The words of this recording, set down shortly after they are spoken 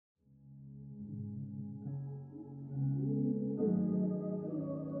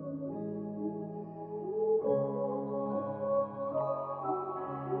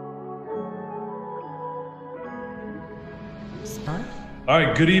All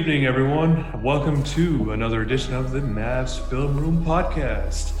right, good evening, everyone. Welcome to another edition of the Mavs Film Room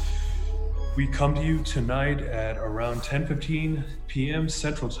Podcast. We come to you tonight at around 10:15 p.m.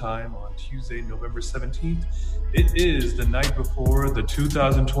 Central Time on Tuesday, November 17th. It is the night before the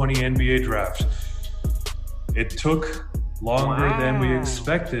 2020 NBA Draft. It took longer than we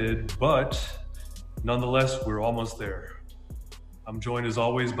expected, but nonetheless, we're almost there. I'm joined as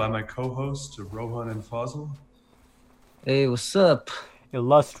always by my co-hosts, Rohan and Fazil. Hey, what's up?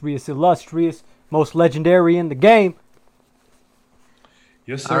 Illustrious, most legendary in the game.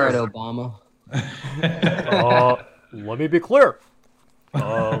 Yes, sir. All right, Obama. Let me be clear.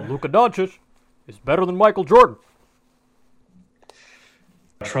 Luka Doncic is better than Michael Jordan.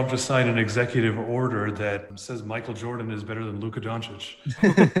 Trump just signed an executive order that says Michael Jordan is better than Luka Doncic.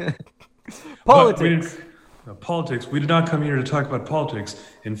 Politics. Politics. We did not come here to talk about politics.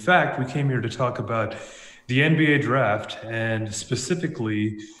 In fact, we came here to talk about the NBA draft and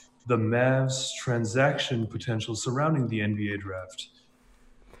specifically the Mavs transaction potential surrounding the NBA draft.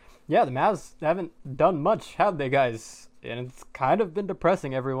 Yeah, the Mavs haven't done much, have they, guys? And it's kind of been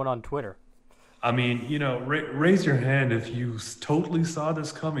depressing everyone on Twitter. I mean, raise your hand if you totally saw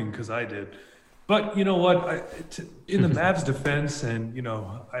this coming, because I did. But you know what? In the Mavs' defense, and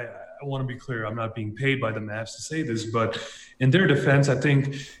I want to be clear, I'm not being paid by the Mavs to say this, but in their defense, I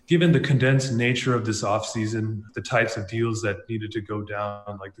think given the condensed nature of this offseason, the types of deals that needed to go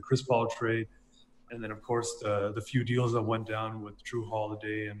down, like the Chris Paul trade, and then, of course, the few deals that went down with Drew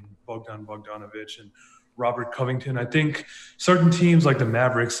Holiday and Bogdan Bogdanovic and Robert Covington, I think certain teams like the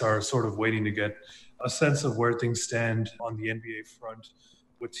Mavericks are sort of waiting to get a sense of where things stand on the NBA front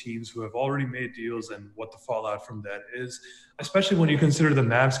with teams who have already made deals and what the fallout from that is, especially when you consider the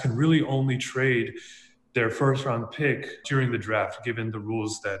Mavs can really only trade their first-round pick during the draft, given the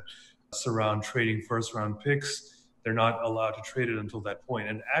rules that surround trading first-round picks. They're not allowed to trade it until that point.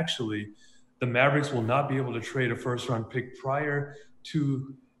 And actually, the Mavericks will not be able to trade a first-round pick prior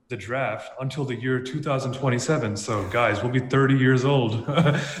to the draft until the year 2027. So, guys, we'll be 30 years old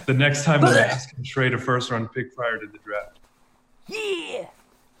the next time the Mavs can trade a first-round pick prior to the draft. Yeah!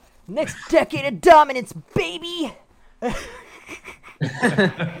 Next decade of dominance, baby!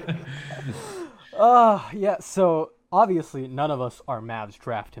 Yeah, so obviously none of us are Mavs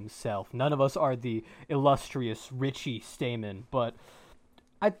draft himself. None of us are the illustrious Richie Stayman, but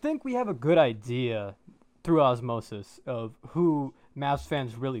I think we have a good idea through osmosis of who Mavs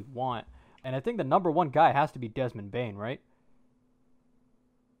fans really want. And I think the number one guy has to be Desmond Bane, right?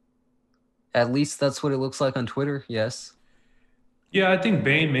 At least that's what it looks like on Twitter, yes. Yeah, I think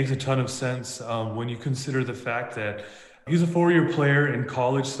Bane makes a ton of sense when you consider the fact that he's a four-year player in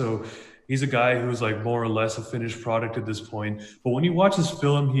college, so he's a guy who's like more or less a finished product at this point. But when you watch his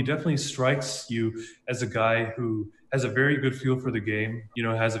film, he definitely strikes you as a guy who has a very good feel for the game,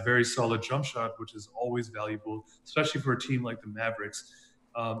 has a very solid jump shot, which is always valuable, especially for a team like the Mavericks,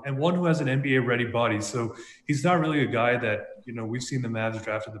 and one who has an NBA-ready body. So he's not really a guy that, we've seen the Mavs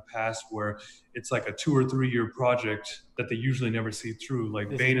draft in the past where it's like a 2 or 3 year project that they usually never see through. Like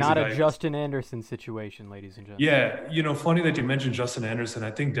This Bane is not is a Justin Anderson situation, ladies and gentlemen. Yeah, funny that you mentioned Justin Anderson.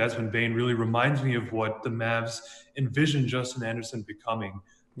 I think Desmond Bane really reminds me of what the Mavs envisioned Justin Anderson becoming,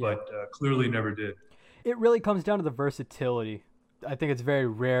 but clearly never did. It really comes down to the versatility. I think it's very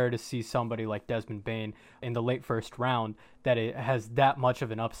rare to see somebody like Desmond Bane in the late first round that it has that much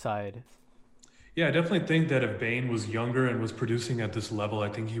of an upside. Yeah, I definitely think that if Bane was younger and was producing at this level, I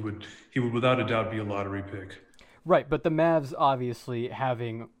think he would without a doubt be a lottery pick. Right, but the Mavs, obviously,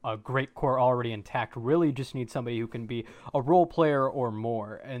 having a great core already intact, really just need somebody who can be a role player or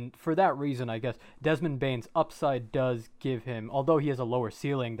more. And for that reason, I guess, Desmond Bane's upside does give him, although he has a lower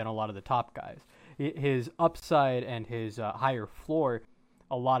ceiling than a lot of the top guys, his upside and his higher floor,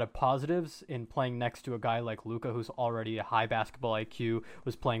 a lot of positives in playing next to a guy like Luka, who's already a high basketball IQ,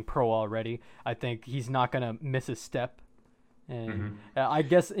 was playing pro already. I think he's not going to miss a step. And I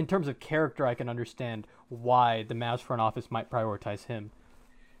guess in terms of character, I can understand why the Mavs front office might prioritize him.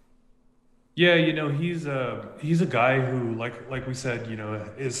 Yeah, he's a guy who, like we said,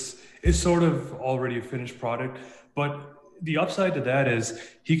 is sort of already a finished product. But the upside to that is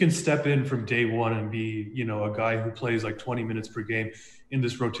he can step in from day one and be, a guy who plays like 20 minutes per game in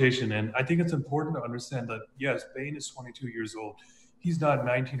this rotation. And I think it's important to understand that, yes, Bane is 22 years old. He's not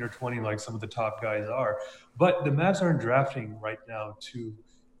 19 or 20 like some of the top guys are. But the Mavs aren't drafting right now to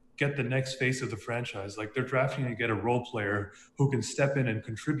get the next face of the franchise. Like, they're drafting to get a role player who can step in and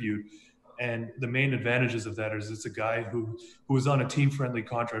contribute. And the main advantages of that is it's a guy who is on a team-friendly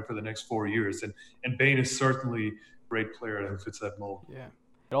contract for the next 4 years. And Bane is certainly a great player who fits that mold. Yeah.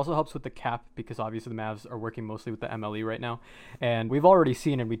 It also helps with the cap because obviously the Mavs are working mostly with the MLE right now. And we've already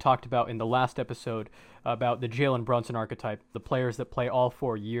seen, and we talked about in the last episode, about the Jalen Brunson archetype. The players that play all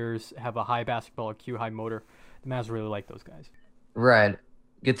 4 years, have a high basketball IQ, high motor. The Mavs really like those guys. Right.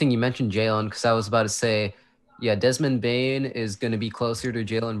 Good thing you mentioned Jalen, because I was about to say, yeah, Desmond Bane is going to be closer to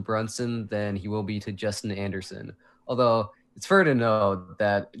Jalen Brunson than he will be to Justin Anderson. Although it's fair to know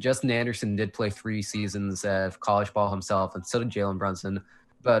that Justin Anderson did play 3 seasons of college ball himself, and so did Jalen Brunson.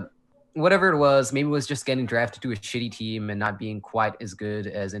 But whatever it was, maybe it was just getting drafted to a shitty team and not being quite as good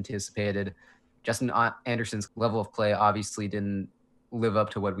as anticipated. Justin Anderson's level of play obviously didn't live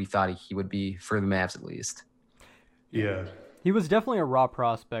up to what we thought he would be, for the Mavs at least. Yeah. He was definitely a raw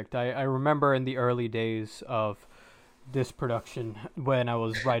prospect. I remember in the early days of this production when I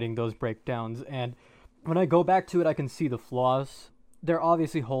was writing those breakdowns, and when I go back to it, I can see the flaws. There are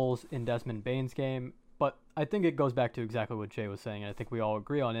obviously holes in Desmond Bane's game, but I think it goes back to exactly what Jay was saying, and I think we all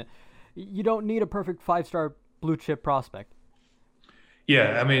agree on it. You don't need a perfect 5-star blue chip prospect.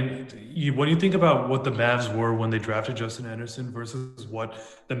 Yeah, I mean, when you think about what the Mavs were when they drafted Justin Anderson versus what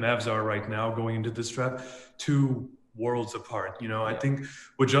the Mavs are right now going into this draft, 2 worlds apart. I think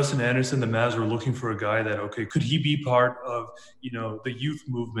with Justin Anderson, the Mavs were looking for a guy that, okay, could he be part of, the youth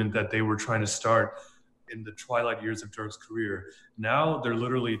movement that they were trying to start in the twilight years of Dirk's career. Now they're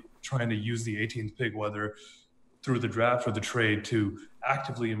literally trying to use the 18th pick, whether through the draft or the trade, to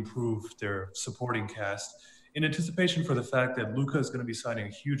actively improve their supporting cast in anticipation for the fact that Luka is going to be signing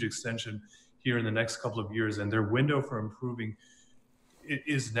a huge extension here in the next couple of years, and their window for improving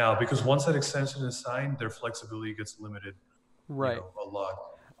is now, because once that extension is signed, their flexibility gets limited, right, a lot.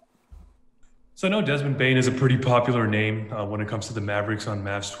 So I know Desmond Bane is a pretty popular name when it comes to the Mavericks on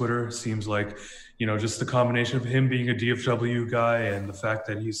Mavs Twitter. Seems like, just the combination of him being a DFW guy and the fact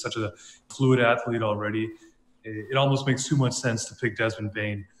that he's such a fluid athlete already, it almost makes too much sense to pick Desmond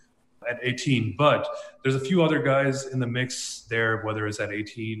Bane at 18. But there's a few other guys in the mix there, whether it's at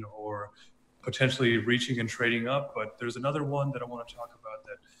 18 or potentially reaching and trading up. But there's another one that I want to talk about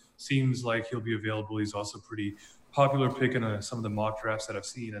that seems like he'll be available. He's also pretty popular pick in some of the mock drafts that I've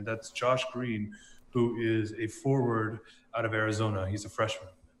seen, and that's Josh Green, who is a forward out of Arizona. He's a freshman.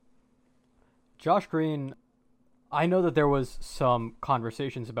 Josh Green, I know that there was some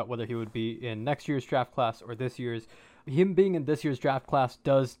conversations about whether he would be in next year's draft class or this year's. Him being in this year's draft class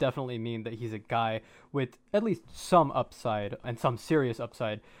does definitely mean that he's a guy with at least some upside and some serious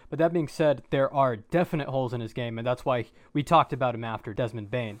upside. But that being said, there are definite holes in his game, and that's why we talked about him after Desmond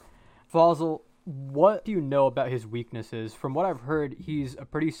Bane. Fazil, what do you know about his weaknesses? From what I've heard, he's a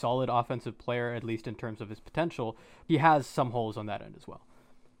pretty solid offensive player, at least in terms of his potential. He has some holes on that end as well.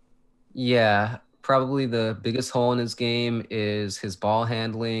 Yeah, probably the biggest hole in his game is his ball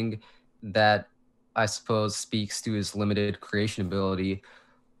handling. That, I suppose, speaks to his limited creation ability.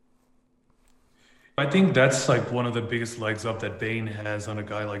 I think that's like one of the biggest legs up that Bane has on a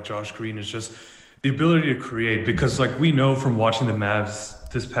guy like Josh Green, is just the ability to create. Because like we know from watching the Mavs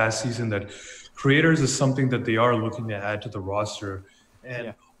this past season that creators is something that they are looking to add to the roster.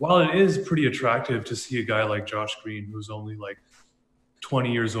 And while it is pretty attractive to see a guy like Josh Green, who's only like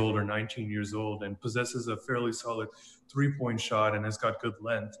 20 years old or 19 years old and possesses a fairly solid 3-point shot and has got good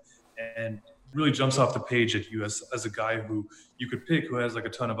length, and really jumps off the page at you as a guy who you could pick, who has like a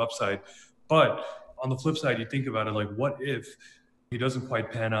ton of upside. But on the flip side, you think about it, like, what if he doesn't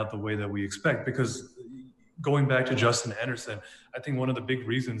quite pan out the way that we expect? Because going back to Justin Anderson, I think one of the big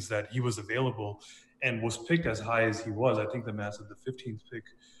reasons that he was available and was picked as high as he was, I think the Mavs had the 15th pick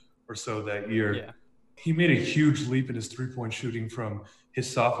or so that year. Yeah. He made a huge leap in his 3-point shooting from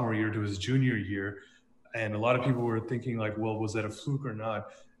his sophomore year to his junior year. And a lot of people were thinking like, well, was that a fluke or not?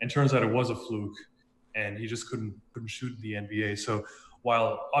 And turns out it was a fluke, and he just couldn't shoot in the NBA. So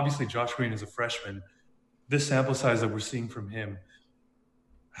while obviously Josh Green is a freshman, this sample size that we're seeing from him,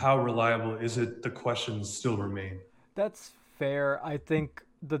 how reliable is it? The questions still remain. That's fair. I think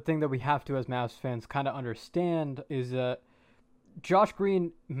the thing that we have to, as Mavs fans, kind of understand is that Josh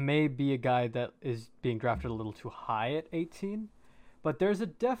Green may be a guy that is being drafted a little too high at 18, but there's a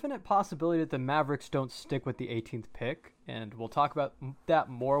definite possibility that the Mavericks don't stick with the 18th pick, and we'll talk about that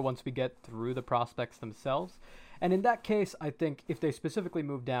more once we get through the prospects themselves. And in that case, I think if they specifically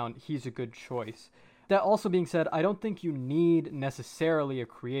move down, he's a good choice. That also being said, I don't think you need necessarily a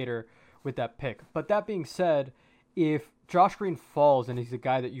creator with that pick. But that being said, if Josh Green falls and he's a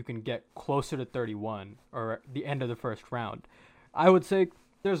guy that you can get closer to 31 or the end of the first round, I would say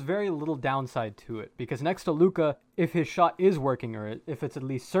there's very little downside to it, because next to Luka, if his shot is working or if it's at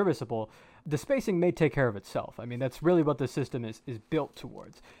least serviceable, the spacing may take care of itself. I mean, that's really what the system is built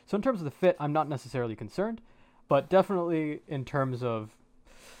towards. So in terms of the fit, I'm not necessarily concerned, but definitely in terms of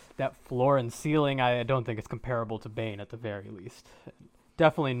that floor and ceiling, I don't think it's comparable to Bane at the very least.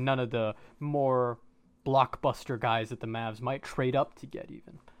 Definitely none of the more blockbuster guys that the Mavs might trade up to get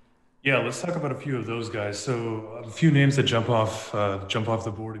even. Yeah, let's talk about a few of those guys. So a few names that jump off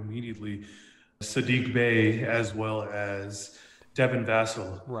the board immediately: Sadiq Bey as well as Devin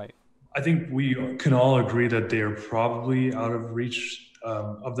Vassell. Right. I think we can all agree that they are probably out of reach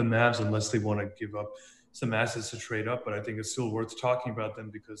of the Mavs unless they want to give up some assets to trade up. But I think it's still worth talking about them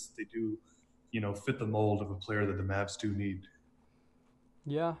because they do, fit the mold of a player that the Mavs do need.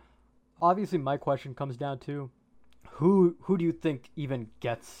 Yeah. Obviously, my question comes down to who do you think even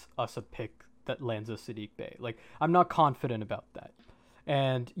gets us a pick that lands a Sadiq Bey? Like, I'm not confident about that.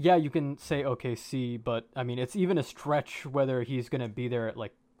 And yeah, you can say OKC, but I mean, it's even a stretch whether he's going to be there at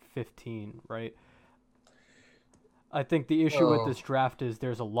like 15, right? I think the issue with this draft is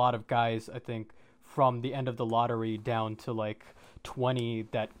there's a lot of guys, I think, from the end of the lottery down to like 20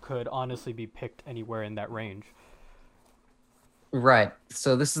 that could honestly be picked anywhere in that range. Right.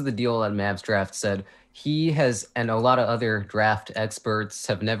 So this is the deal that Mavs Draft said. He has, and a lot of other draft experts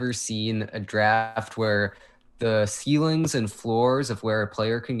have never seen a draft where the ceilings and floors of where a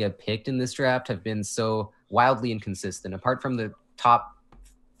player can get picked in this draft have been so wildly inconsistent. Apart from the top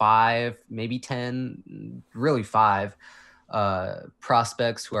 5, maybe 10, really 5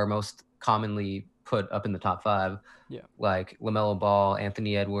 prospects who are most commonly put up in the top 5, like LaMelo Ball,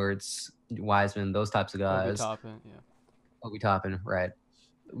 Anthony Edwards, Wiseman, those types of guys. Obi Toppin, right.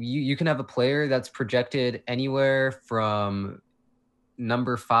 You can have a player that's projected anywhere from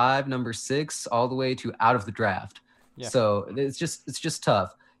number 5, number 6, all the way to out of the draft. Yeah. So it's just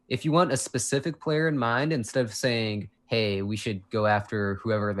tough. If you want a specific player in mind, instead of saying, hey, we should go after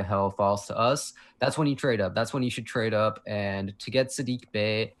whoever the hell falls to us, that's when you trade up. That's when you should trade up. And to get Sadiq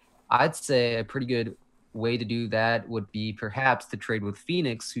Bey, I'd say a pretty good way to do that would be perhaps to trade with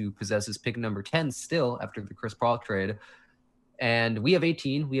Phoenix, who possesses pick number 10 still after the Chris Paul trade. And we have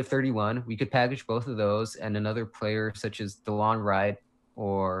 18, we have 31. We could package both of those and another player such as DeLon Wright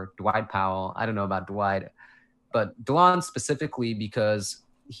or Dwight Powell. I don't know about Dwight, but DeLon specifically because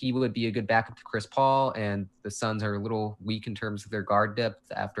he would be a good backup to Chris Paul, and the Suns are a little weak in terms of their guard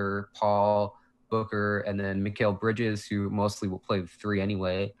depth after Paul, Booker, and then Mikal Bridges, who mostly will play the 3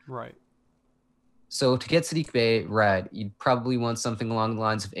 anyway. Right. So to get Sadiq Bey, right, you'd probably want something along the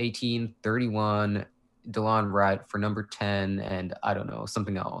lines of 18, 31, DeLon Wright for number 10, and I don't know,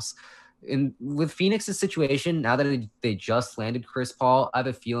 something else. With Phoenix's situation, now that they just landed Chris Paul, I have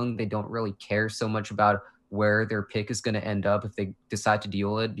a feeling they don't really care so much about where their pick is going to end up if they decide to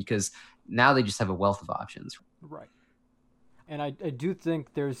deal it, because now they just have a wealth of options. Right. And I do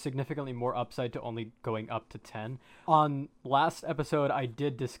think there's significantly more upside to only going up to 10. On last episode, I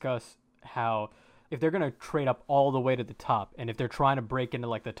did discuss how if they're going to trade up all the way to the top, and if they're trying to break into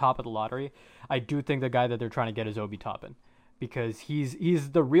like the top of the lottery, I do think the guy that they're trying to get is Obi Toppin, because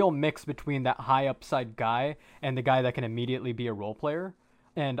he's the real mix between that high upside guy and the guy that can immediately be a role player.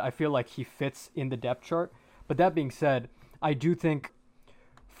 And I feel like he fits in the depth chart. But that being said, I do think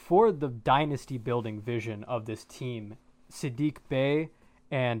for the dynasty building vision of this team, Sadiq Bey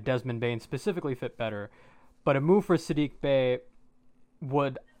and Desmond Bane specifically fit better. But a move for Sadiq Bey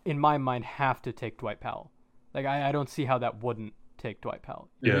would, in my mind, have to take Dwight Powell. Like, I don't see how that wouldn't take Dwight Powell.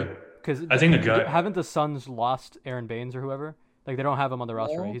 Yeah. Because I think haven't the Suns lost Aaron Baines or whoever? Like, they don't have him on the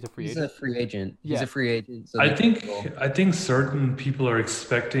roster, right? He's a free agent. He's a free agent. He's a free agent. So I think certain people are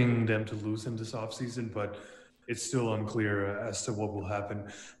expecting them to lose him this offseason, but it's still unclear as to what will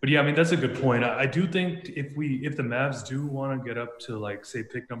happen. But yeah, I mean, that's a good point. I do think if the Mavs do want to get up to, like, say,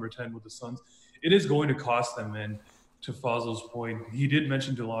 pick number 10 with the Suns, it is going to cost them. And to Fazl's point, he did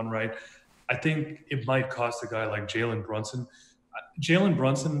mention DeLon Wright. I think it might cost a guy like Jalen Brunson. Jalen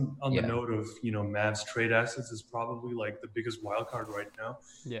Brunson, on the note of, Mavs trade assets, is probably like the biggest wild card right now.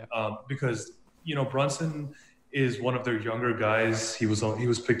 Yeah. Because, Brunson is one of their younger guys. He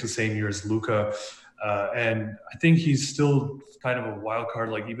was picked the same year as Luka. And I think he's still kind of a wild card,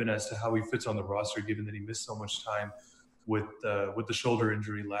 like even as to how he fits on the roster, given that he missed so much time with the shoulder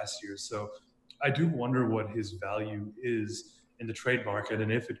injury last year. So I do wonder what his value is in the trade market,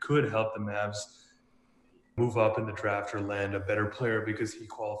 and if it could help the Mavs move up in the draft or land a better player because he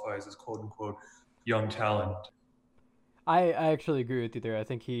qualifies as quote unquote young talent. I actually agree with you there. I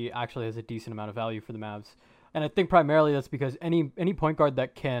think he actually has a decent amount of value for the Mavs. And I think primarily that's because any point guard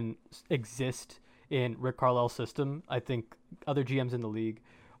that can exist in Rick Carlisle's system, I think other GMs in the league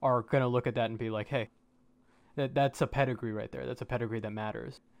are going to look at that and be like, hey, that's a pedigree right there. That's a pedigree that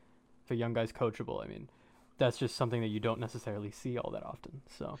matters. If a young guy's coachable, I mean, that's just something that you don't necessarily see all that often.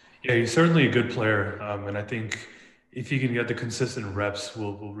 So yeah, he's certainly a good player. And I think if he can get the consistent reps,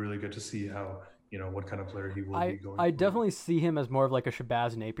 we'll really get to see how, what kind of player he will be going I forward. definitely see him as more of like a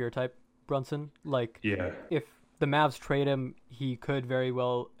Shabazz Napier type Brunson. Like Yeah. if the Mavs trade him, he could very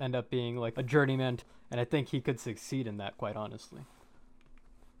well end up being like a journeyman, and I think he could succeed in that, quite honestly.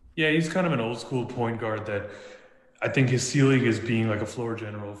 Yeah, he's kind of an old school point guard that I think his ceiling is being like a floor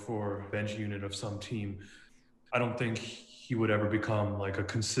general for a bench unit of some team. I don't think he would ever become like a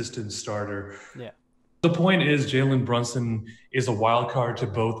consistent starter. Yeah. The point is, Jalen Brunson is a wild card to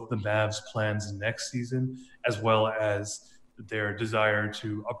both the Mavs' plans next season, as well as their desire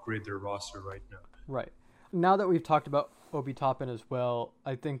to upgrade their roster right now. Right. Now that we've talked about Obi Toppin as well,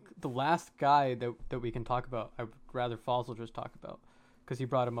 I think the last guy that we can talk about, I would rather Fossil just talk about, because he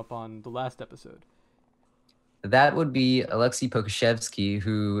brought him up on the last episode. That would be Alexei Pokusevsky,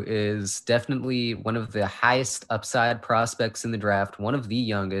 who is definitely one of the highest upside prospects in the draft, one of the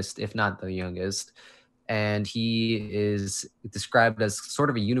youngest, if not the youngest. And he is described as sort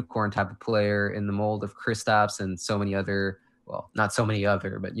of a unicorn type of player in the mold of Kristaps and so many other, well, not so many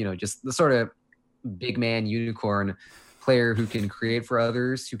other, but, just the sort of big man unicorn player who can create for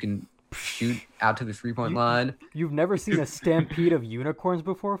others, who can shoot out to the three-point line. You've never seen a stampede of unicorns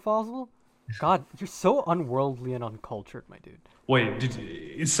before, Fossil? God, you're so unworldly and uncultured, my dude.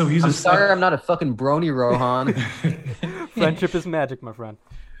 Wait, so he's I'm sorry I'm not a fucking brony, Rohan. Friendship is magic, my friend.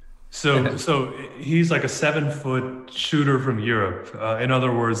 So he's like a 7-foot shooter from Europe. In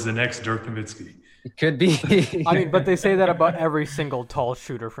other words, the next Dirk Nowitzki. It could be. I mean, but they say that about every single tall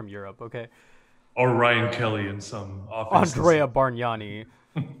shooter from Europe, okay? Or Ryan Kelly in some offense. Andrea Bargnani.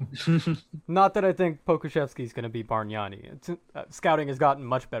 Not that I think Pokusevsky's going to be Bargnani. Scouting has gotten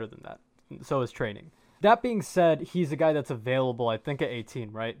much better than that. So is training. That being said, he's a guy that's available, I think, at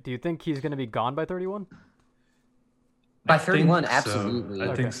 18, right? Do you think he's going to be gone by 31? By 31, so. absolutely.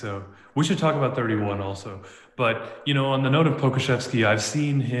 I think so. We should talk about 31 also. But, on the note of Pokusevsky, I've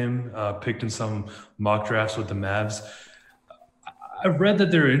seen him picked in some mock drafts with the Mavs. I've read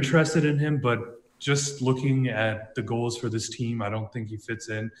that they're interested in him, but just looking at the goals for this team, I don't think he fits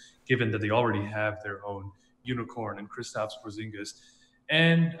in, given that they already have their own unicorn in Kristaps Porzingis.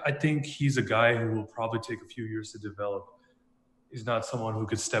 And I think he's a guy who will probably take a few years to develop. He's not someone who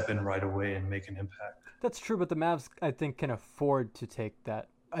could step in right away and make an impact. That's true, but the Mavs, I think, can afford to take that.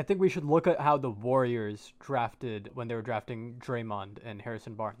 I think we should look at how the Warriors drafted when they were drafting Draymond and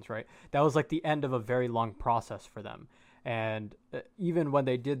Harrison Barnes, right? That was like the end of a very long process for them. And even when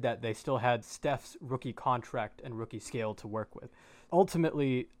they did that, they still had Steph's rookie contract and rookie scale to work with.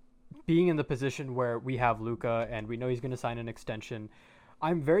 Ultimately, being in the position where we have Luka and we know he's going to sign an extension,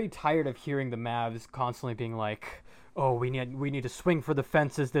 I'm very tired of hearing the Mavs constantly being like, oh, we need to swing for the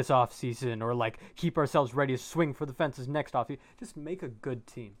fences this offseason, or like keep ourselves ready to swing for the fences next offseason. Just make a good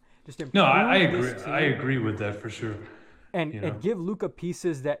team. Just improve I agree. this team. I agree with that for sure. And give Luka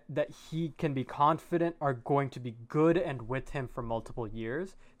pieces that he can be confident are going to be good and with him for multiple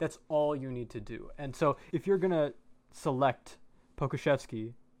years. That's all you need to do. And so if you're going to select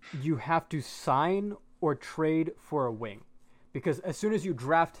Pokusevsky, you have to sign or trade for a wing. Because as soon as you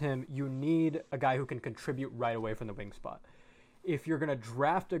draft him, you need a guy who can contribute right away from the wing spot. If you're going to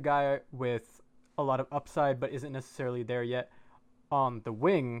draft a guy with a lot of upside but isn't necessarily there yet on the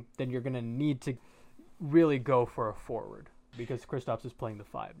wing, then you're going to need to really go for a forward, because Kristaps is playing the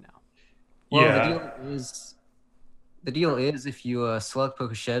 5 now. Well, Yeah. the deal is if you select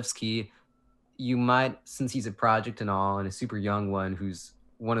Pokusevsky, you might, since he's a project and all, and a super young one who's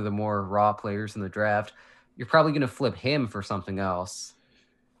one of the more raw players in the draft, you're probably going to flip him for something else.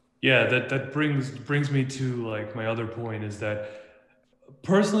 Yeah, that brings me to like my other point is that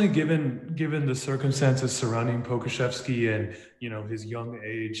personally, given the circumstances surrounding Pokusevsky and his young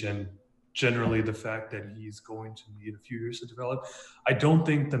age and generally the fact that he's going to need a few years to develop, I don't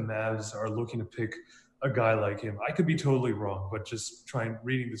think the Mavs are looking to pick a guy like him. I could be totally wrong, but just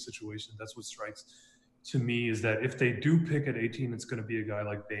reading the situation, that's what strikes to me is that if they do pick at 18, it's going to be a guy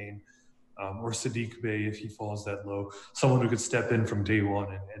like Bane. Or Sadiq Bey if he falls that low, someone who could step in from day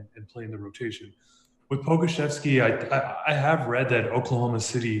one and play in the rotation. With Pokusevsky, I have read that Oklahoma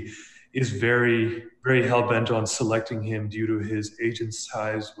City is very, very hell-bent on selecting him due to his agent's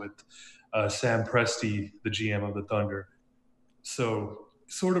ties with Sam Presti, the GM of the Thunder. So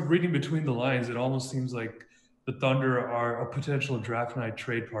sort of reading between the lines, it almost seems like the Thunder are a potential draft night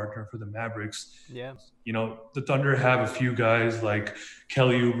trade partner for the Mavericks. Yeah. The Thunder have a few guys like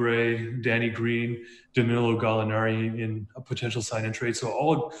Kelly Oubre, Danny Green, Danilo Gallinari in a potential sign and trade. So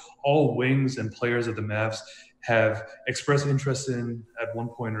all wings and players of the Mavs have expressed interest in at one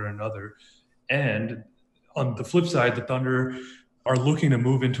point or another. And on the flip side, the Thunder are looking to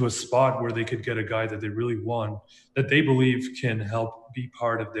move into a spot where they could get a guy that they really want, that they believe can help be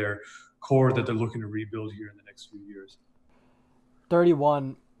part of their core that they're looking to rebuild here in the next few years.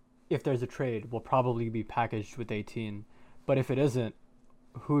 31, if there's a trade, will probably be packaged with 18. But if it isn't,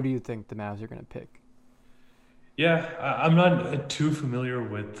 who do you think the Mavs are going to pick? Yeah, I'm not too familiar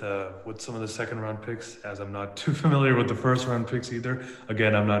with some of the second round picks, as I'm not too familiar with the first round picks either.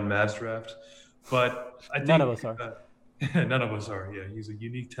 Again, I'm not Mavs draft, but I think None of us are. None of us are. Yeah, he's a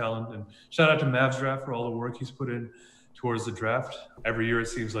unique talent, and shout out to Mavs draft for all the work he's put in towards the draft. Every year it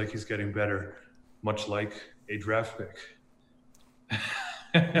seems like he's getting better, much like a draft pick.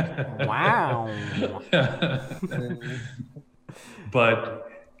 Wow. But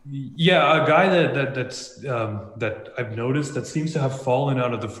yeah, a guy that I've noticed that seems to have fallen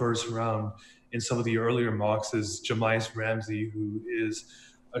out of the first round in some of the earlier mocks is Jahmi'us Ramsey, who is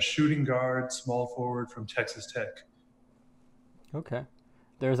a shooting guard, small forward from Texas Tech. Okay.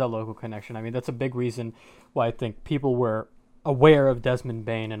 There's a local connection. I mean, that's a big reason why I think people were aware of Desmond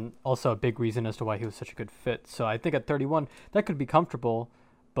Bane, and also a big reason as to why he was such a good fit. So I think at 31, that could be comfortable,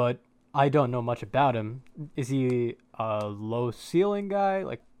 but I don't know much about him. Is he a low ceiling guy?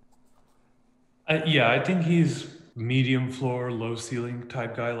 Yeah, I think he's medium floor, low ceiling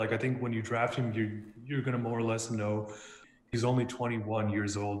type guy. Like I think when you draft him, you're gonna more or less know he's only 21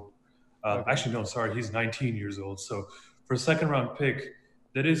 years old. Okay. Actually, no, sorry, he's 19 years old. So for a second round pick,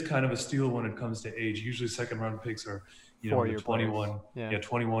 that is kind of a steal when it comes to age. Usually, second round picks are 4-year 21, players. Yeah.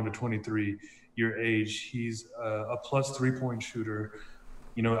 21 to 23 year age. He's a plus 3-point shooter.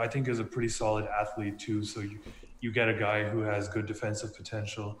 I think is a pretty solid athlete too. So you get a guy who has good defensive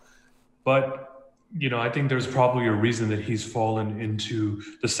potential, but I think there's probably a reason that he's fallen into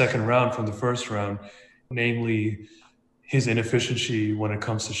the second round from the first round, namely his inefficiency when it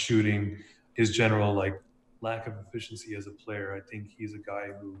comes to shooting, his general lack of efficiency as a player. I think he's a guy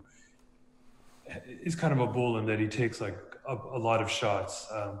who is kind of a bull in that he takes a lot of shots,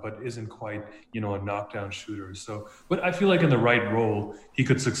 but isn't quite, a knockdown shooter. So, but I feel like in the right role, he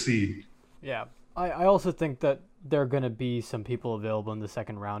could succeed. Yeah. I also think that there are going to be some people available in the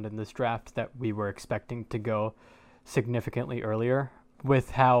second round in this draft that we were expecting to go significantly earlier.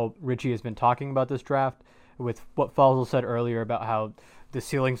 With how Richie has been talking about this draft, with what Fazal said earlier about how the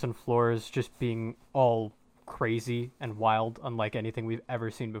ceilings and floors just being all crazy and wild, unlike anything we've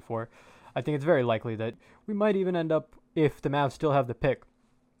ever seen before, I think it's very likely that we might even end up, if the Mavs still have the pick,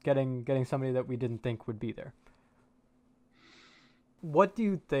 getting somebody that we didn't think would be there. What do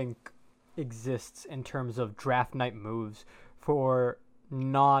you think exists in terms of draft night moves for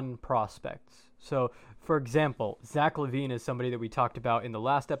non-prospects? So, for example, Zach LaVine is somebody that we talked about in the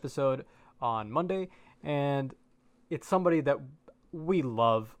last episode on Monday, and it's somebody that we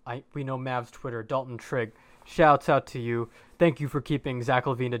love. We know Mavs Twitter, Dalton Trigg. Shouts out to you. Thank you for keeping Zach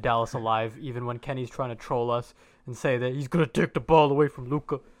LaVine to Dallas alive, even when Kenny's trying to troll us and say that he's going to take the ball away from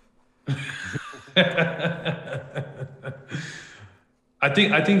Luka. I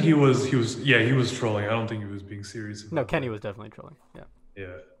think he was trolling. I don't think he was being serious. No, Kenny was definitely trolling. Yeah.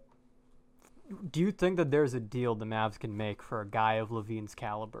 Yeah. Do you think that there's a deal the Mavs can make for a guy of LaVine's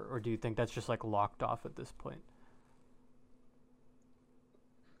caliber, or do you think that's just locked off at this point?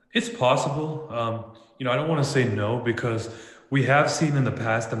 It's possible. I don't want to say no because we have seen in the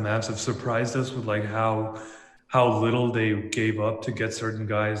past the Mavs have surprised us with how little they gave up to get certain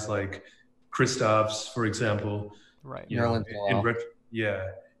guys like Kristaps, for example. Right. Yeah,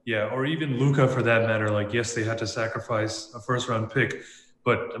 or even Luka for that matter. Yes, they had to sacrifice a first-round pick,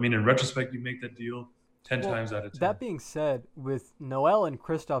 but I mean, in retrospect, you make that deal 10 times out of 10. That being said, with Noel and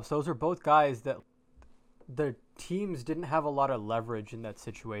Kristaps, those are both guys that their teams didn't have a lot of leverage in that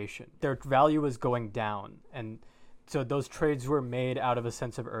situation. Their value was going down, and so those trades were made out of a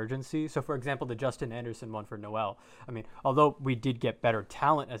sense of urgency. So, for example, the Justin Anderson one for Noel. I mean, although we did get better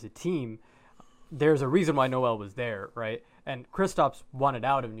talent as a team, there's a reason why Noel was there, right? And Kristaps wanted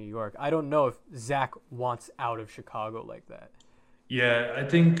out of New York. I don't know if Zach wants out of Chicago like that. Yeah, I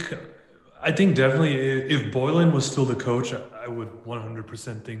think definitely if Boylen was still the coach, I would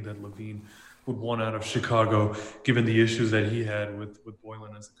 100% think that LaVine would want out of Chicago, given the issues that he had with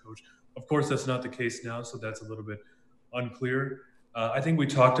Boylen as a coach. Of course, that's not the case now, so that's a little bit unclear. I think we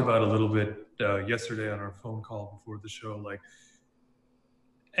talked about a little bit yesterday on our phone call before the show,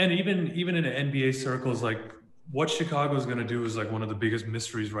 and even in NBA circles, what Chicago is going to do is one of the biggest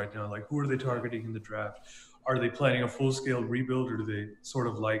mysteries right now. Who are they targeting in the draft? Are they planning a full-scale rebuild, or do they sort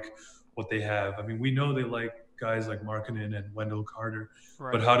of like what they have? I mean, we know they like guys like Markkanen and Wendell Carter,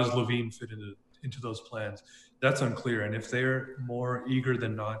 right. But how does LaVine fit into those plans. That's unclear. And if they're more eager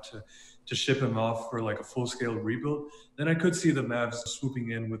than not to ship him off for like a full scale rebuild, then I could see the Mavs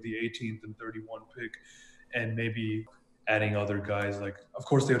swooping in with the 18th and 31 pick and maybe adding other guys. Like, of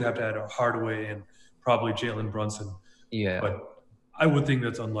course, they would have to add a Hardaway and probably Jalen Brunson. Yeah. But I would think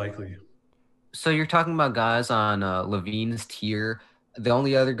that's unlikely. So you're talking about guys on Levine's tier. The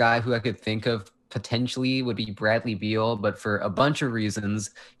only other guy who I could think of potentially would be Bradley Beal, but for a bunch of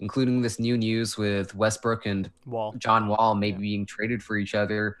reasons, including this new news with Westbrook and John Wall maybe being traded for each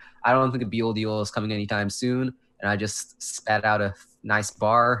other, I don't think a Beal deal is coming anytime soon. And I just spat out a nice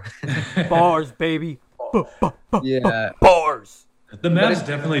bar. Bars, baby. Yeah. Bars. The Mavs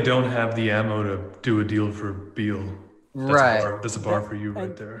definitely don't have the ammo to do a deal for Beal. That's a bar for you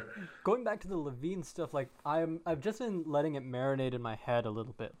right there. Going back to the Levine stuff, like I've just been letting it marinate in my head a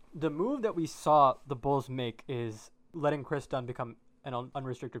little bit. The move that we saw the Bulls make is letting Chris Dunn become an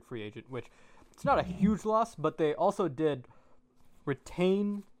unrestricted free agent, which it's not a huge loss, but they also did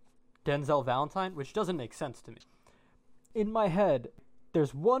retain Denzel Valentine, which doesn't make sense to me. In my head,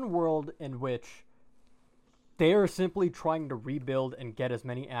 there's one world in which they are simply trying to rebuild and get as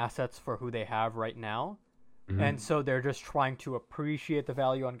many assets for who they have right now. And so they're just trying to appreciate the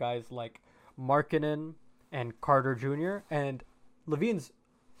value on guys like Markkanen and Carter Jr. And Levine's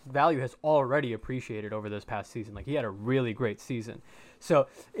value has already appreciated over this past season. Like, he had a really great season. So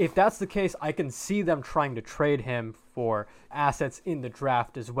if that's the case, I can see them trying to trade him for assets in the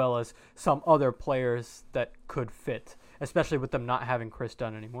draft as well as some other players that could fit, especially with them not having Chris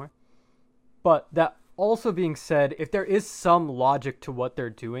Dunn anymore. But that also being said, if there is some logic to what they're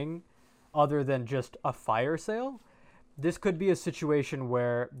doing, other than just a fire sale, this could be a situation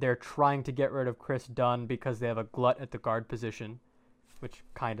where they're trying to get rid of Chris Dunn because they have a glut at the guard position, which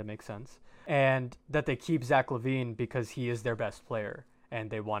kind of makes sense, and that they keep Zach LaVine because he is their best player and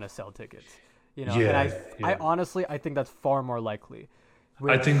they want to sell tickets. You know, I honestly think that's far more likely.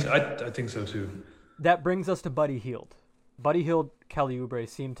 I think so too. That brings us to Buddy Hield. Buddy Hield, Kelly Oubre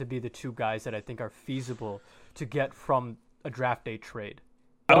seem to be the two guys that I think are feasible to get from a draft day trade.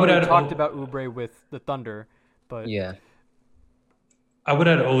 I would have talked about Oubre with the Thunder, but yeah, I would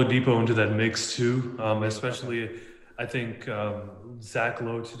add Oladipo into that mix too. Especially, I think Zach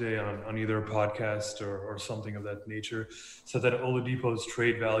Lowe today on either a podcast or something of that nature said that Oladipo's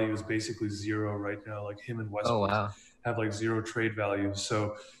trade value is basically zero right now. Like, him and Westbrook have like zero trade value.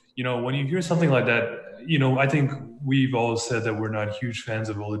 So, you know, when you hear something like that, you know, I think we've all said that we're not huge fans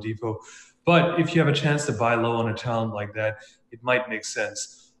of Oladipo, but if you have a chance to buy low on a talent like that, it might make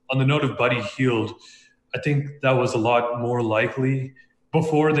sense. On the note of Buddy Hield, I think that was a lot more likely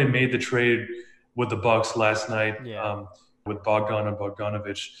before they made the trade with the Bucks last night with Bogdan and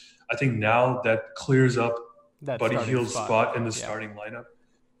Bogdanovic. I think now that clears up Buddy Hield's spot in the starting lineup.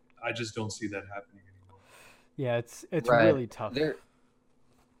 I just don't see that happening anymore. Yeah, it's really tough.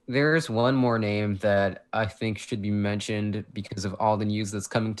 There's one more name that I think should be mentioned because of all the news that's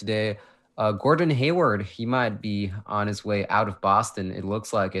coming today. Gordon Hayward, he might be on his way out of Boston. It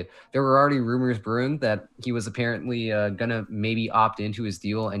looks like it. There were already rumors brewing that he was apparently going to maybe opt into his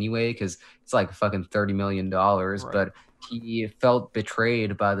deal anyway because it's like fucking $30 million. Right. But he felt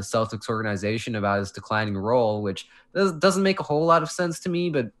betrayed by the Celtics organization about his declining role, which doesn't make a whole lot of sense to me.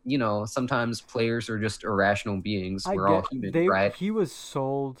 But, you know, sometimes players are just irrational beings. We're all human, right? He was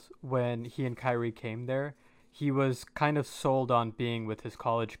sold when he and Kyrie came there. He was kind of sold on being with his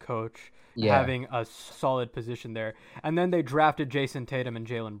college coach, having a solid position there. And then they drafted Jason Tatum and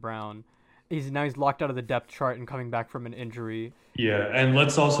Jaylen Brown. He's locked out of the depth chart and coming back from an injury. Yeah, and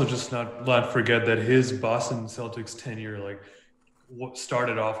let's also just not forget that his Boston Celtics tenure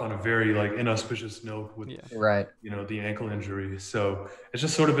started off on a very inauspicious note with the ankle injury. So it's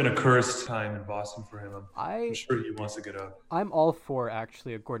just sort of been a cursed time in Boston for him. I'm sure he wants to get out. I'm all for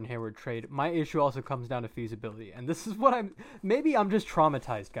actually a Gordon Hayward trade. My issue also comes down to feasibility, and this is what maybe I'm just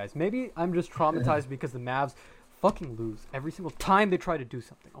traumatized, guys. Maybe I'm just traumatized because the Mavs fucking lose every single time they try to do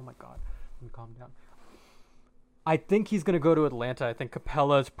something. Oh my god, let me calm down. I think he's going to go to Atlanta. I think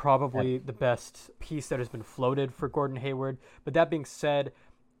Capella is probably the best piece that has been floated for Gordon Hayward. But that being said,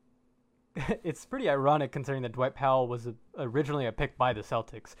 it's pretty ironic considering that Dwight Powell was originally a pick by the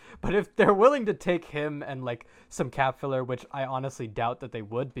Celtics. But if they're willing to take him and some cap filler, which I honestly doubt that they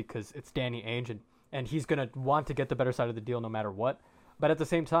would because it's Danny Ainge and he's going to want to get the better side of the deal no matter what. But at the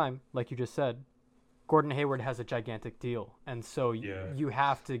same time, like you just said, Gordon Hayward has a gigantic deal. And so you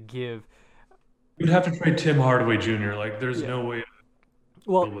have to give... You'd have to trade Tim Hardaway Jr. There's no way to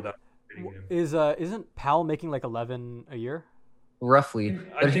deal without trading him. Isn't Powell making 11 a year? Roughly.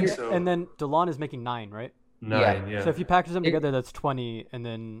 I think so. And then DeLon is making 9, right? 9, yeah. So if you package them together, that's 20, and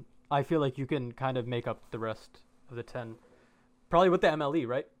then I feel like you can kind of make up the rest of the 10. Probably with the MLE,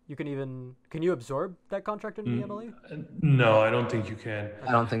 right? Can you absorb that contract into the MLE? No, I don't think you can.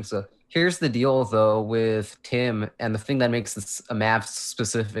 I don't think so. Here's the deal, though, with Tim, and the thing that makes this a Mavs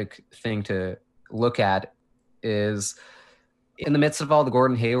specific thing to look at is in the midst of all the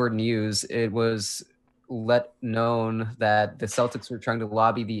Gordon Hayward news, it was let known that the Celtics were trying to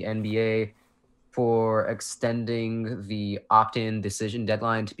lobby the NBA for extending the opt-in decision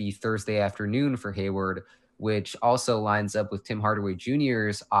deadline to be Thursday afternoon for Hayward, which also lines up with Tim Hardaway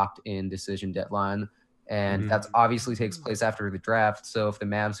Jr.'s opt-in decision deadline. And that's obviously takes place after the draft. So if the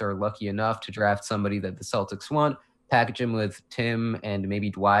Mavs are lucky enough to draft somebody that the Celtics want, package him with Tim and maybe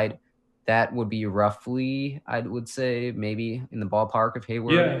Dwight, that would be roughly, I would say, maybe in the ballpark of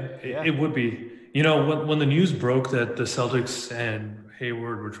Hayward. Yeah, it would be. You know, when the news broke that the Celtics and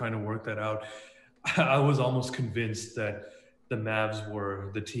Hayward were trying to work that out, I was almost convinced that the Mavs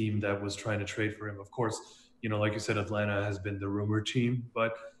were the team that was trying to trade for him. Of course, you know, like you said, Atlanta has been the rumor team,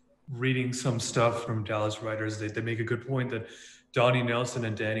 but reading some stuff from Dallas writers, they make a good point that Donnie Nelson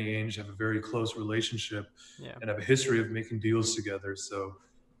and Danny Ainge have a very close relationship and have a history of making deals together. So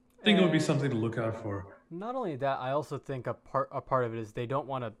I think it would be something to look out for. Not only that, I also think a part of it is they don't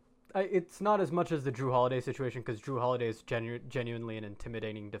want to. It's not as much as the Drew Holiday situation, because Drew Holiday is genuinely an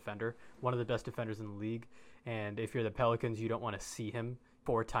intimidating defender, one of the best defenders in the league. And if you're the Pelicans, you don't want to see him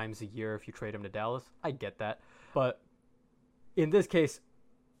 4 times a year if you trade him to Dallas. I get that. But in this case,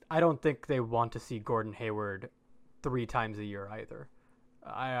 I don't think they want to see Gordon Hayward 3 times a year either.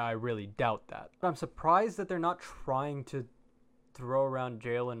 I really doubt that. I'm surprised that they're not trying to throw around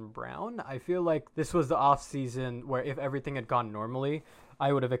Jaylen Brown. I feel like this was the offseason where if everything had gone normally,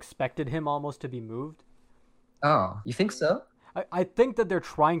 I would have expected him almost to be moved. Oh, you think so? I think that they're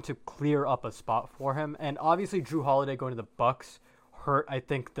trying to clear up a spot for him, and obviously Drew Holiday going to the Bucks hurt, I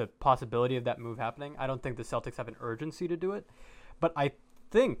think, the possibility of that move happening. I don't think the Celtics have an urgency to do it, but I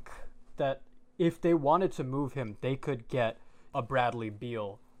think that if they wanted to move him, they could get a Bradley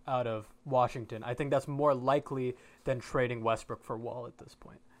Beal out of Washington. I think that's more likely than trading Westbrook for Wall at this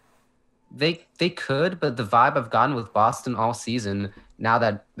point. They could, but the vibe I've gotten with Boston all season, now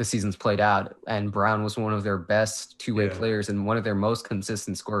that the season's played out, and Brown was one of their best two-way players and one of their most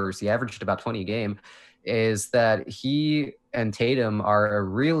consistent scorers, he averaged about 20 a game, is that he and Tatum are a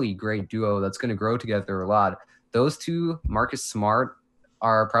really great duo that's going to grow together a lot. Those two, Marcus Smart,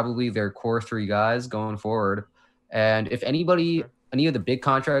 are probably their core 3 guys going forward. And if any of the big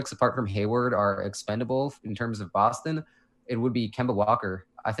contracts apart from Hayward are expendable in terms of Boston, it would be Kemba Walker.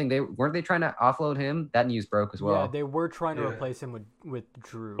 I think weren't they trying to offload him? That news broke as well. Yeah, they were trying to replace him with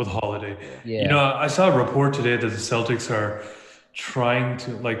Drew. With Holiday. Yeah. You know, I saw a report today that the Celtics are trying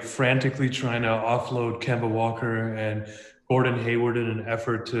to, frantically trying to offload Kemba Walker and Gordon Hayward in an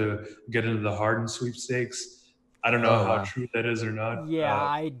effort to get into the Harden sweepstakes. I don't know how true that is or not. Yeah,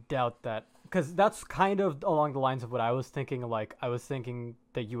 I doubt that. Because that's kind of along the lines of what I was thinking. Like, I was thinking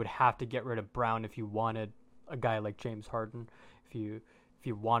that you would have to get rid of Brown if you wanted a guy like James Harden, if you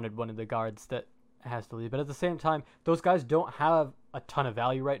wanted one of the guards that has to leave. But at the same time, those guys don't have a ton of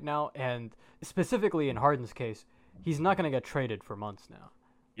value right now, and specifically in Harden's case, he's not going to get traded for months now.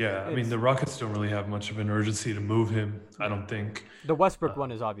 Yeah, I mean, the Rockets don't really have much of an urgency to move him, I don't think. The Westbrook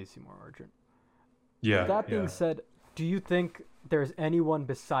one is obviously more urgent. Yeah. That being said, do you think there's anyone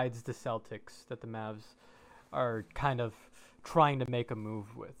besides the Celtics that the Mavs are kind of trying to make a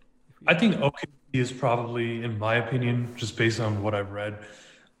move with? I think OKC is probably, in my opinion, just based on what I've read,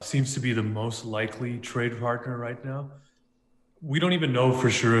 seems to be the most likely trade partner right now. We don't even know for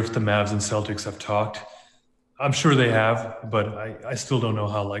sure if the Mavs and Celtics have talked. I'm sure they have, but I still don't know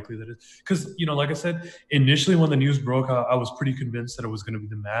how likely that is. Because, you know, like I said, initially when the news broke, I was pretty convinced that it was going to be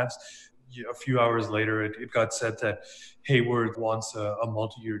the Mavs. A few hours later, it got said that Hayward wants a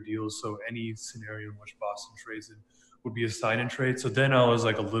multi-year deal, so any scenario in which Boston trades him would be a sign-and trade. So then I was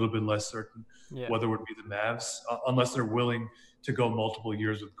like a little bit less certain whether it would be the Mavs, unless they're willing to go multiple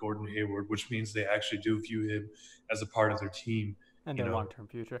years with Gordon Hayward, which means they actually do view him as a part of their team. And their long-term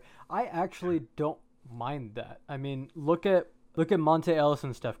future. I actually don't mind that. I mean, look at Monte Ellis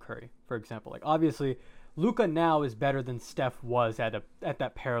and Steph Curry, for example. Like, obviously, Luka now is better than Steph was at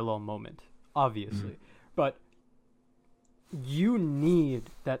that parallel moment, obviously. But you need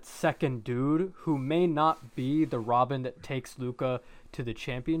that second dude who may not be the Robin that takes Luka to the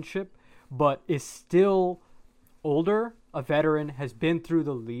championship, but is still older, a veteran, has been through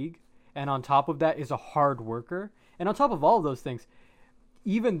the league, and on top of that is a hard worker. And on top of all of those things,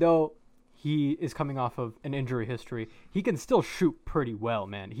 even though he is coming off of an injury history, he can still shoot pretty well,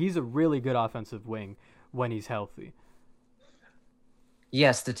 man. He's a really good offensive wing when he's healthy.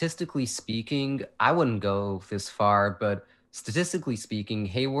 Yeah, statistically speaking, I wouldn't go this far, but statistically speaking,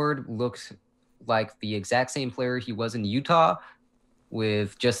 Hayward looked like the exact same player he was in Utah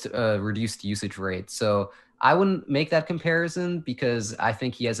with just a reduced usage rate. So I wouldn't make that comparison because I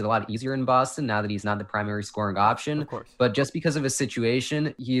think he has it a lot easier in Boston now that he's not the primary scoring option. Of course. But just because of his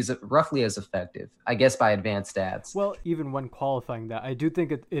situation, he's roughly as effective, I guess, by advanced stats. Well, even when qualifying that, I do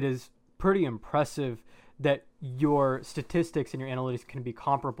think it is pretty impressive that your statistics and your analytics can be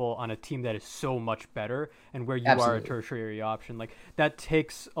comparable on a team that is so much better and where you are a Absolutely. tertiary option. Like, that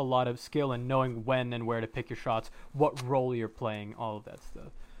takes a lot of skill and knowing when and where to pick your shots, what role you're playing, all of that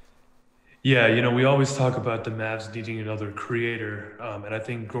stuff. Yeah, we always talk about the Mavs needing another creator, and I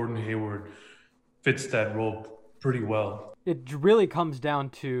think Gordon Hayward fits that role pretty well. It really comes down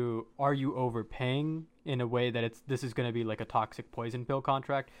to, are you overpaying in a way that this is going to be like a toxic poison pill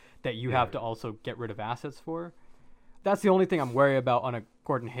contract that you have to also get rid of assets for? That's the only thing I'm worried about on a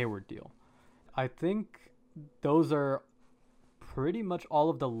Gordon Hayward deal. I think those are pretty much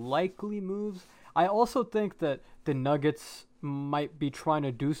all of the likely moves. I also think that the Nuggets might be trying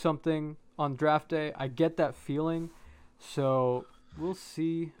to do something on draft day. I get that feeling. So we'll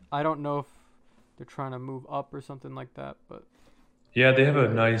see. I don't know if they're trying to move up or something like that, but Yeah, they have a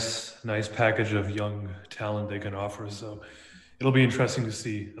nice package of young talent they can offer. So it'll be interesting to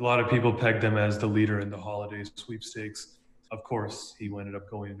see. A lot of people pegged them as the leader in the holiday sweepstakes. Of course, he ended up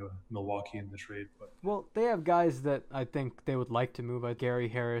going to Milwaukee in the trade. But well, they have guys that I think they would like to move. Gary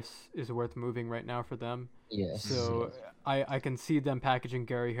Harris is worth moving right now for them. Yes. So I can see them packaging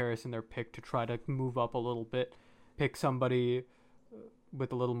Gary Harris in their pick to try to move up a little bit, pick somebody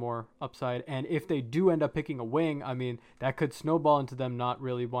with a little more upside. And if they do end up picking a wing, I mean, that could snowball into them not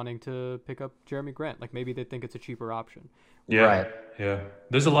really wanting to pick up Jeremy Grant. Like, maybe they think it's a cheaper option. yeah, Right. yeah.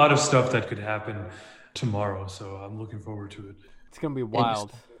 There's a lot of stuff that could happen tomorrow, so I'm looking forward to it. It's going to be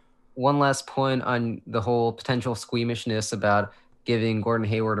wild. One last point on the whole potential squeamishness about giving Gordon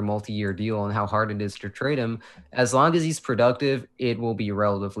Hayward a multi-year deal and how hard it is to trade him. As long as he's productive, it will be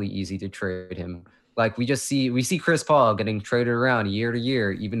relatively easy to trade him. Like we see Chris Paul getting traded around year to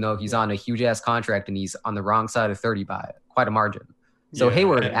year, even though he's on a huge ass contract and he's on the wrong side of 30 by quite a margin. So Yeah,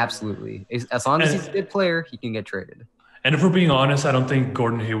 Hayward, and- absolutely. As long as he's a good player, he can get traded. And if we're being honest, I don't think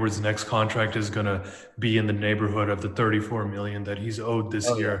Gordon Hayward's next contract is going to be in the neighborhood of the $34 million that he's owed this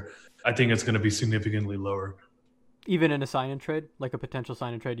year. I think it's going to be significantly lower. Even in a sign and trade, like a potential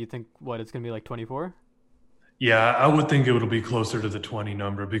sign and trade, you think it's going to be like 24? Yeah, I would think it would be closer to the 20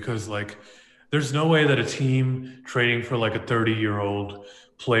 number because there's no way that a team trading for like a 30-year-old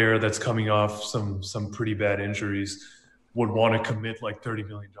player that's coming off some pretty bad injuries would want to commit like $30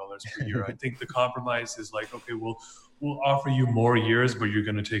 million per year. I think the compromise is like, okay, we'll offer you more years, but you're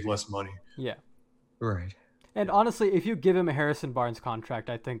going to take less money. Yeah. Right. And honestly, if you give him a Harrison Barnes contract,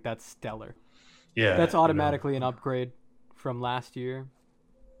 I think that's stellar. Yeah. That's automatically an upgrade from last year.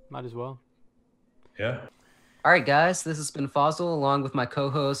 Might as well. Yeah. All right, guys, this has been Fossil along with my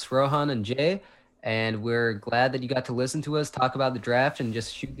co-hosts Rohan and Jay, and we're glad that you got to listen to us talk about the draft and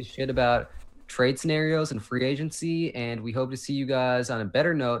just shoot the shit about trade scenarios and free agency. And we hope to see you guys on a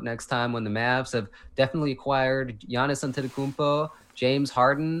better note next time when the Mavs have definitely acquired Giannis Antetokounmpo, James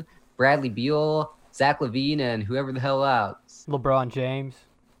Harden, Bradley Beal, Zach LaVine, and whoever the hell else. LeBron James.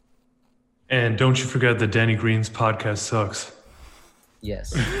 And don't you forget that Danny Green's podcast sucks.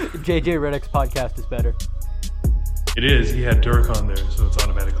 Yes. JJ Redick's podcast is better. It is. He had Dirk on there, so it's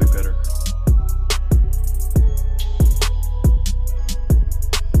automatically better.